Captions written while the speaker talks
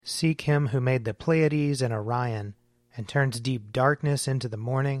Seek him who made the Pleiades and Orion, and turns deep darkness into the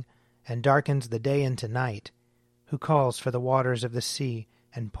morning, and darkens the day into night, who calls for the waters of the sea,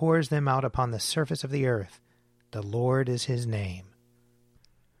 and pours them out upon the surface of the earth. The Lord is his name.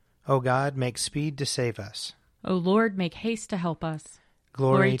 O God, make speed to save us. O Lord, make haste to help us.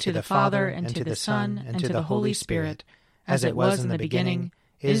 Glory to the Father, and to the Son, and to the Holy Spirit, as it was in the beginning,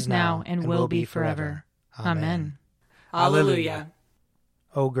 is now, and will be forever. Amen. Alleluia.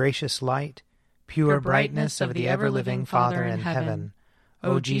 O gracious light, pure brightness of the ever-living Father in heaven,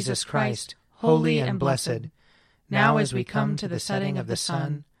 O Jesus Christ, holy and blessed, now as we come to the setting of the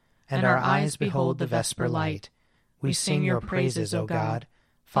sun, and our eyes behold the vesper light, we sing your praises, O God,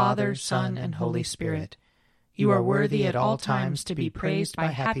 Father, Son, and Holy Spirit. You are worthy at all times to be praised by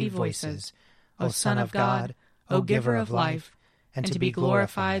happy voices, O Son of God, O Giver of life, and to be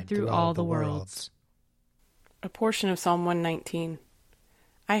glorified through all the worlds. A portion of Psalm 119.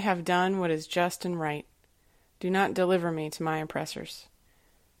 I have done what is just and right. Do not deliver me to my oppressors.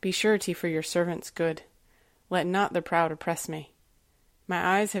 Be surety for your servant's good. Let not the proud oppress me.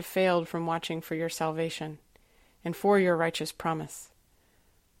 My eyes have failed from watching for your salvation, and for your righteous promise.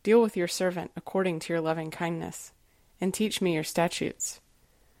 Deal with your servant according to your loving kindness, and teach me your statutes.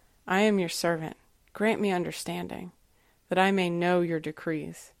 I am your servant. Grant me understanding, that I may know your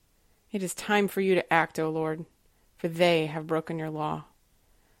decrees. It is time for you to act, O Lord, for they have broken your law.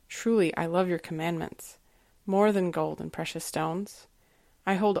 Truly, I love your commandments, more than gold and precious stones.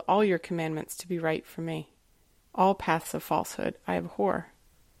 I hold all your commandments to be right for me. All paths of falsehood I abhor.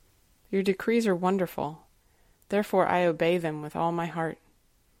 Your decrees are wonderful, therefore I obey them with all my heart.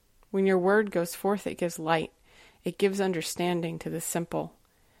 When your word goes forth, it gives light, it gives understanding to the simple.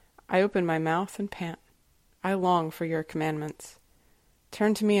 I open my mouth and pant. I long for your commandments.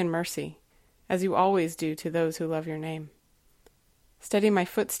 Turn to me in mercy, as you always do to those who love your name. Steady my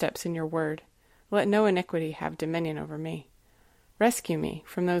footsteps in your word. Let no iniquity have dominion over me. Rescue me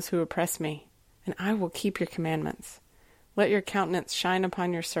from those who oppress me, and I will keep your commandments. Let your countenance shine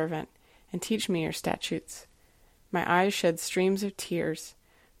upon your servant, and teach me your statutes. My eyes shed streams of tears,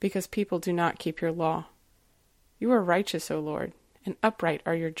 because people do not keep your law. You are righteous, O Lord, and upright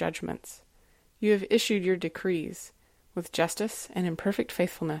are your judgments. You have issued your decrees with justice and in perfect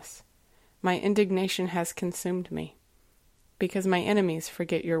faithfulness. My indignation has consumed me, because my enemies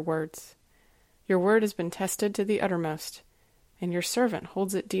forget your words. Your word has been tested to the uttermost, and your servant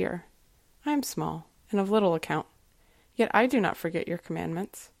holds it dear. I am small and of little account, yet I do not forget your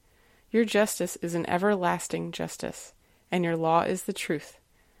commandments. Your justice is an everlasting justice, and your law is the truth.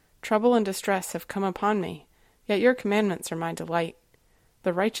 Trouble and distress have come upon me, yet your commandments are my delight.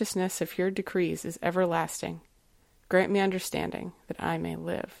 The righteousness of your decrees is everlasting. Grant me understanding, that I may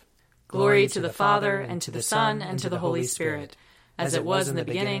live. Glory to the Father, and to the Son, and to the Holy Spirit, as it was in the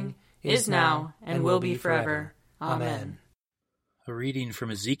beginning, is now, and will be forever. Amen. A reading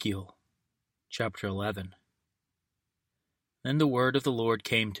from Ezekiel, chapter 11. Then the word of the Lord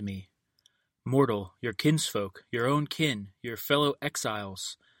came to me. Mortal, your kinsfolk, your own kin, your fellow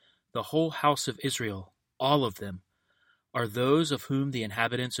exiles, the whole house of Israel, all of them, are those of whom the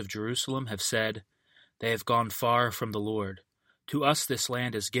inhabitants of Jerusalem have said, They have gone far from the Lord. To us this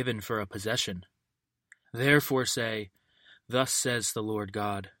land is given for a possession. Therefore say, Thus says the Lord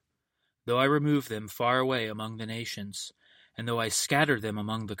God, Though I remove them far away among the nations, and though I scatter them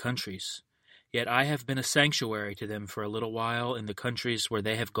among the countries, yet I have been a sanctuary to them for a little while in the countries where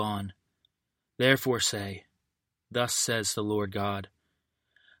they have gone. Therefore say, Thus says the Lord God,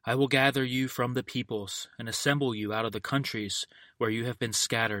 I will gather you from the peoples, and assemble you out of the countries where you have been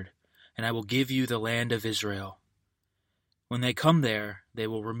scattered, and I will give you the land of Israel. When they come there, they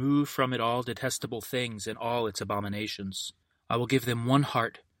will remove from it all detestable things and all its abominations. I will give them one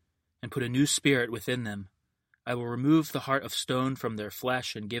heart, and put a new spirit within them. I will remove the heart of stone from their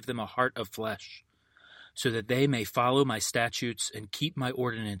flesh, and give them a heart of flesh, so that they may follow my statutes, and keep my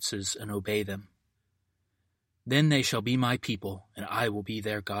ordinances, and obey them. Then they shall be my people, and I will be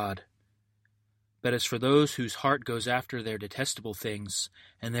their God. But as for those whose heart goes after their detestable things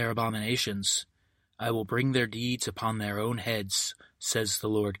and their abominations, I will bring their deeds upon their own heads, says the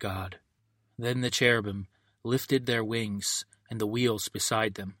Lord God. Then the cherubim lifted their wings, and the wheels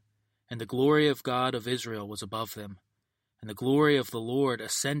beside them, and the glory of God of Israel was above them. And the glory of the Lord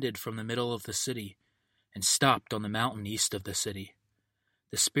ascended from the middle of the city, and stopped on the mountain east of the city.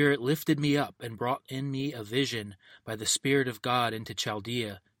 The Spirit lifted me up and brought in me a vision by the Spirit of God into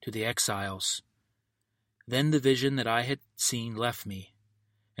Chaldea to the exiles. Then the vision that I had seen left me,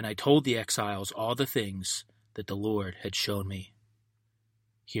 and I told the exiles all the things that the Lord had shown me.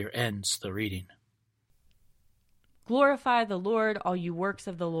 Here ends the reading. Glorify the Lord, all you works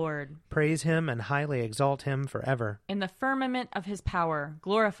of the Lord. Praise him and highly exalt him forever. In the firmament of his power,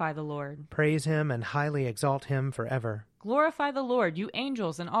 glorify the Lord. Praise him and highly exalt him forever. Glorify the Lord, you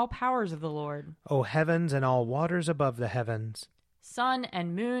angels and all powers of the Lord. O heavens and all waters above the heavens. Sun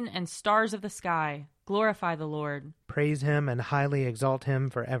and moon and stars of the sky, glorify the Lord. Praise him and highly exalt him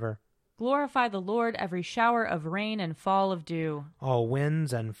forever. Glorify the Lord, every shower of rain and fall of dew. All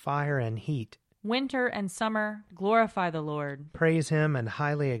winds and fire and heat. Winter and summer, glorify the Lord. Praise him and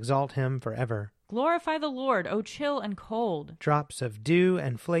highly exalt him forever. Glorify the Lord, O chill and cold. Drops of dew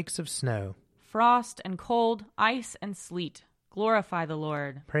and flakes of snow. Frost and cold, ice and sleet, glorify the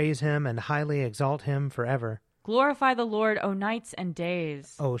Lord. Praise him and highly exalt him forever. Glorify the Lord, O nights and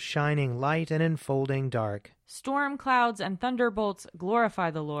days. O shining light and enfolding dark. Storm clouds and thunderbolts,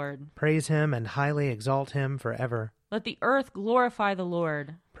 glorify the Lord. Praise him and highly exalt him forever. Let the earth glorify the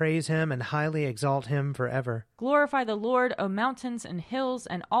Lord. Praise him and highly exalt him forever. Glorify the Lord, O mountains and hills,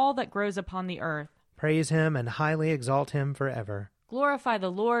 and all that grows upon the earth. Praise him and highly exalt him forever. Glorify the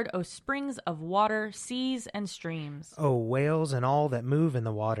Lord, O springs of water, seas and streams. O whales and all that move in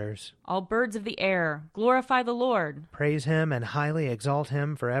the waters. All birds of the air, glorify the Lord. Praise him and highly exalt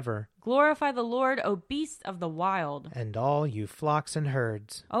him forever. Glorify the Lord, O beasts of the wild. And all you flocks and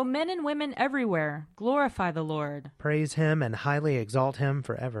herds. O men and women everywhere, glorify the Lord. Praise him and highly exalt him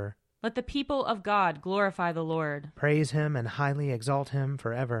forever. Let the people of God glorify the Lord. Praise him and highly exalt him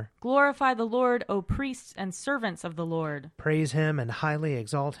forever. Glorify the Lord, O priests and servants of the Lord. Praise him and highly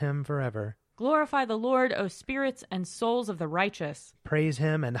exalt him forever. Glorify the Lord, O spirits and souls of the righteous. Praise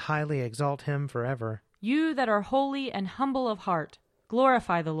him and highly exalt him forever. You that are holy and humble of heart,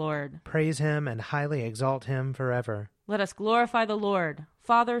 glorify the Lord. Praise him and highly exalt him forever. Let us glorify the Lord,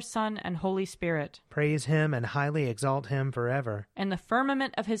 Father, Son, and Holy Spirit. Praise him and highly exalt him forever. In the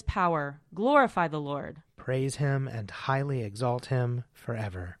firmament of his power, glorify the Lord. Praise him and highly exalt him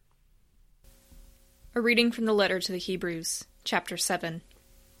forever. A reading from the letter to the Hebrews, chapter 7.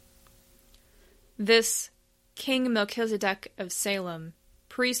 This King Melchizedek of Salem,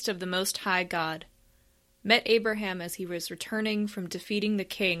 priest of the Most High God, met Abraham as he was returning from defeating the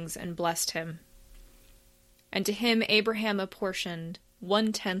kings and blessed him. And to him Abraham apportioned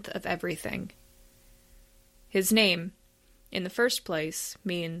 1/10 of everything. His name, in the first place,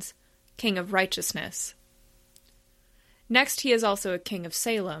 means King of Righteousness. Next he is also a king of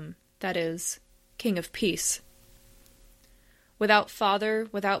Salem, that is, King of Peace. Without father,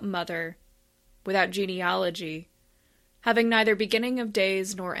 without mother, without genealogy, having neither beginning of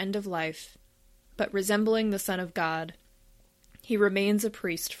days nor end of life, but resembling the Son of God, he remains a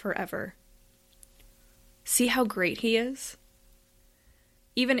priest forever. See how great he is?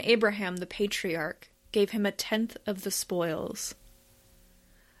 Even Abraham the patriarch gave him 1/10 of the spoils.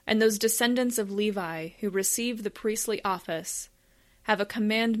 And those descendants of Levi who receive the priestly office have a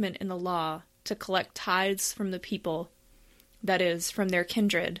commandment in the law to collect tithes from the people, that is, from their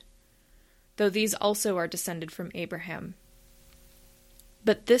kindred, though these also are descended from Abraham.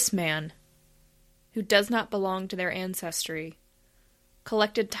 But this man, who does not belong to their ancestry,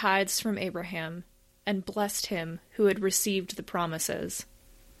 collected tithes from Abraham and blessed him who had received the promises.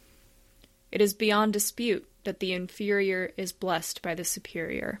 It is beyond dispute that the inferior is blessed by the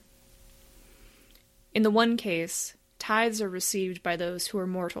superior. In the one case, tithes are received by those who are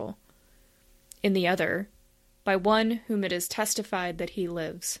mortal. In the other, by one whom it is testified that he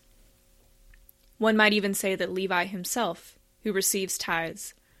lives. One might even say that Levi himself, who receives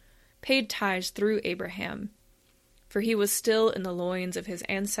tithes, paid tithes through Abraham, for he was still in the loins of his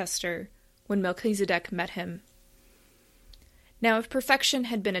ancestor when Melchizedek met him. Now if perfection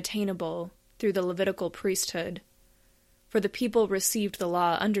had been attainable through the Levitical priesthood, for the people received the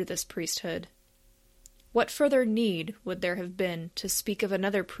law under this priesthood, what further need would there have been to speak of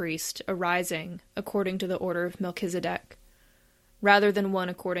another priest arising according to the order of Melchizedek, rather than one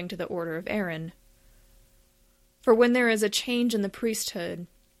according to the order of Aaron? For when there is a change in the priesthood,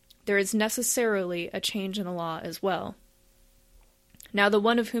 there is necessarily a change in the law as well. Now the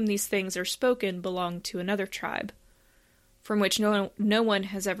one of whom these things are spoken belonged to another tribe, from which no one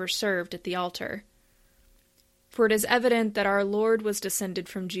has ever served at the altar. For it is evident that our Lord was descended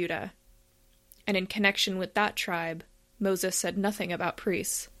from Judah, and in connection with that tribe, Moses said nothing about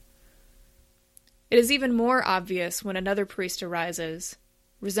priests. It is even more obvious when another priest arises,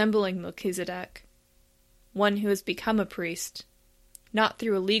 resembling Melchizedek, one who has become a priest, not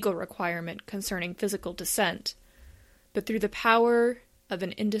through a legal requirement concerning physical descent, but through the power of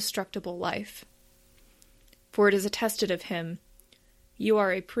an indestructible life. For it is attested of him, "You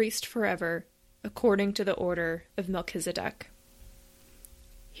are a priest forever, according to the order of Melchizedek."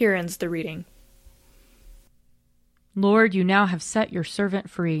 Here ends the reading. Lord, you now have set your servant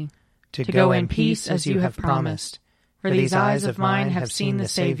free, to go in peace as you have promised. For these eyes of mine have seen the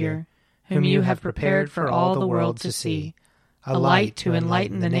Savior, whom you have prepared for all the world to see, a light to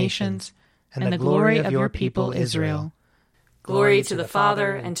enlighten the nations, and the glory of your people Israel. Glory to the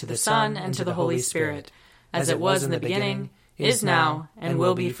Father, and to the Son, and to the Holy Spirit, as it was in the beginning, is now, and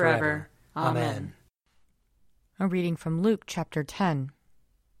will be forever. Amen. A reading from Luke chapter 10.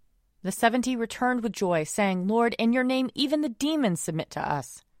 The 70 returned with joy, saying, Lord, in your name even the demons submit to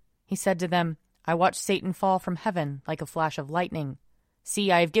us. He said to them, I watched Satan fall from heaven like a flash of lightning.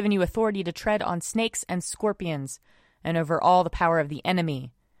 See, I have given you authority to tread on snakes and scorpions, and over all the power of the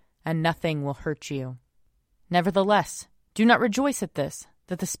enemy, and nothing will hurt you. Nevertheless, do not rejoice at this,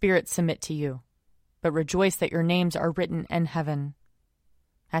 that the spirits submit to you, but rejoice that your names are written in heaven.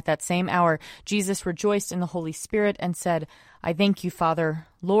 At that same hour, Jesus rejoiced in the Holy Spirit and said, I thank you, Father,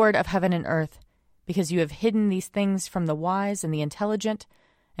 Lord of heaven and earth, because you have hidden these things from the wise and the intelligent,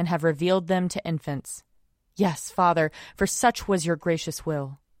 and have revealed them to infants. Yes, Father, for such was your gracious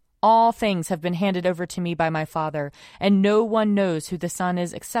will. All things have been handed over to me by my Father, and no one knows who the Son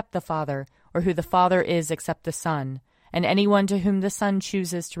is except the Father, or who the Father is except the Son, and anyone to whom the Son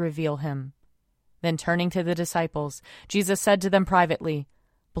chooses to reveal him. Then turning to the disciples, Jesus said to them privately,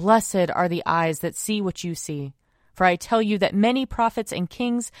 Blessed are the eyes that see what you see. For I tell you that many prophets and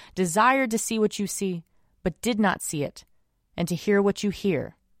kings desired to see what you see, but did not see it, and to hear what you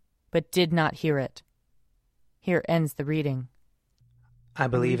hear, but did not hear it. Here ends the reading. I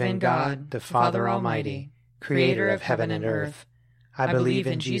believe in God, the Father Almighty, creator of heaven and earth. I believe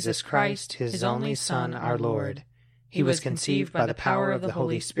in Jesus Christ, his only Son, our Lord. He was conceived by the power of the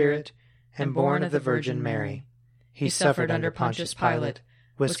Holy Spirit and born of the Virgin Mary. He suffered under Pontius Pilate,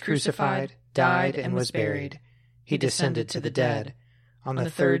 was crucified, died, and was buried. He descended to the dead. On the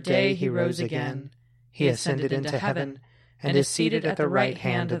third day he rose again. He ascended into heaven, and is seated at the right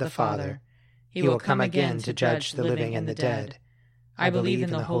hand of the Father. He will come again to judge the living and the dead. I believe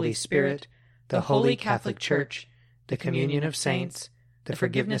in the Holy Spirit, the Holy Catholic Church, the communion of saints, the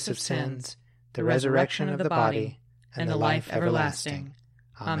forgiveness of sins, the resurrection of the body, and the life everlasting.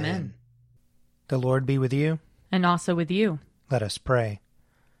 Amen. The Lord be with you. And also with you. Let us pray.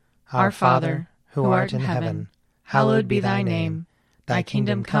 Our Father, who art in heaven, hallowed be thy name. Thy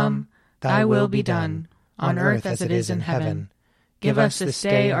kingdom come, thy will be done, on earth as it is in heaven. Give us this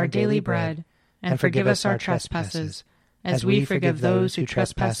day our daily bread, and forgive us our trespasses, as we forgive those who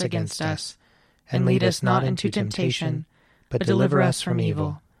trespass against us. And lead us not into temptation, but deliver us from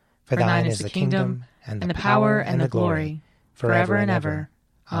evil. For thine is the kingdom, and the power, and the glory, forever and ever.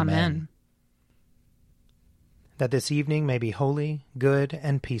 Amen. That this evening may be holy, good,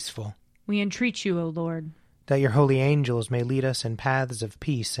 and peaceful. We entreat you, O Lord. That your holy angels may lead us in paths of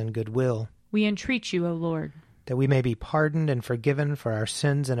peace and goodwill. We entreat you, O Lord. That we may be pardoned and forgiven for our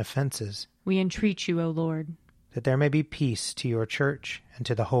sins and offenses. We entreat you, O Lord. That there may be peace to your church and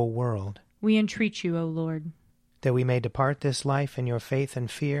to the whole world. We entreat you, O Lord. That we may depart this life in your faith and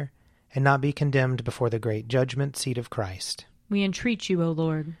fear, and not be condemned before the great judgment seat of Christ. We entreat you, O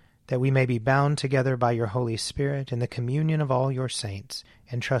Lord. That we may be bound together by your Holy Spirit in the communion of all your saints,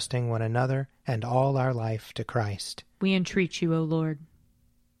 entrusting one another and all our life to Christ. We entreat you, O Lord.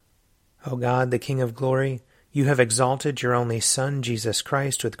 O God, the King of glory, you have exalted your only Son, Jesus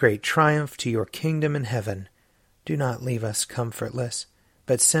Christ, with great triumph to your kingdom in heaven. Do not leave us comfortless,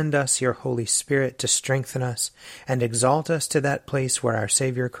 but send us your Holy Spirit to strengthen us and exalt us to that place where our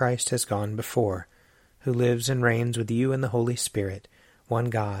Savior Christ has gone before, who lives and reigns with you in the Holy Spirit, one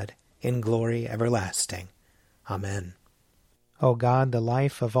God, in glory everlasting. Amen. O God, the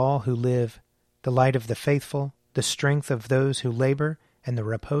life of all who live, the light of the faithful, the strength of those who labor, and the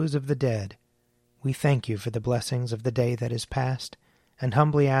repose of the dead, we thank you for the blessings of the day that is past, and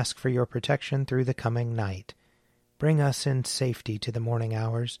humbly ask for your protection through the coming night. Bring us in safety to the morning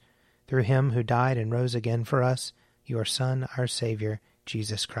hours, through him who died and rose again for us, your Son, our Savior,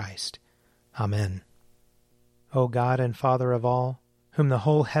 Jesus Christ. Amen. O God and Father of all, whom the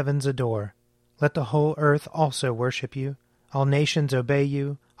whole heavens adore, let the whole earth also worship you, all nations obey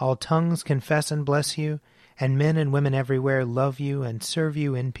you, all tongues confess and bless you, and men and women everywhere love you and serve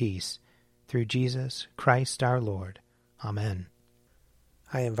you in peace. Through Jesus Christ our Lord. Amen.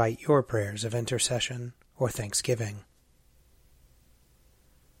 I invite your prayers of intercession or thanksgiving.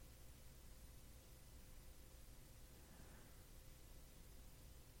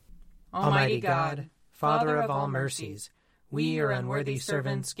 Almighty God, Father of all mercies, we, your unworthy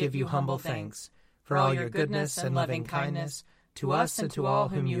servants, give you humble thanks for all your goodness and loving kindness to us and to all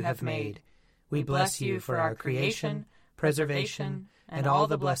whom you have made. We bless you for our creation, preservation, and all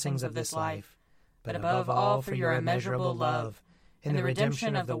the blessings of this life. but above all for your immeasurable love, in the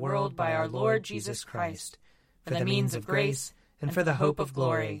redemption of the world by our Lord Jesus Christ, for the means of grace and for the hope of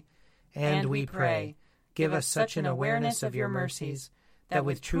glory. And we pray, give us such an awareness of your mercies, that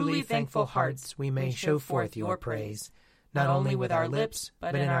with truly thankful hearts we may show forth your praise, not only with our lips,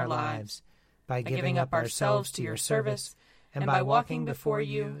 but in our lives, by giving up ourselves to your service, and by walking before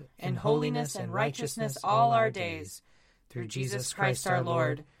you in holiness and righteousness all our days, through Jesus Christ our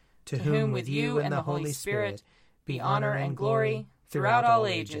Lord, to whom with you and the Holy Spirit be honor and glory throughout all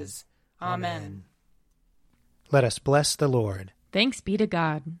ages. Amen. Let us bless the Lord. Thanks be to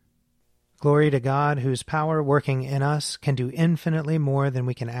God. Glory to God, whose power working in us can do infinitely more than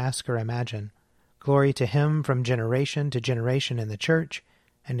we can ask or imagine. Glory to him from generation to generation in the Church,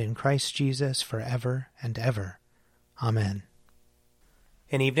 and in Christ Jesus forever and ever. Amen.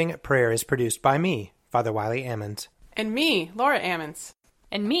 An Evening at Prayer is produced by me, Father Wiley Ammons. And me, Laura Ammons.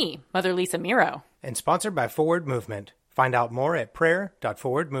 And me, Mother Lisa Meirow. And sponsored by Forward Movement. Find out more at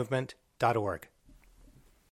prayer.forwardmovement.org.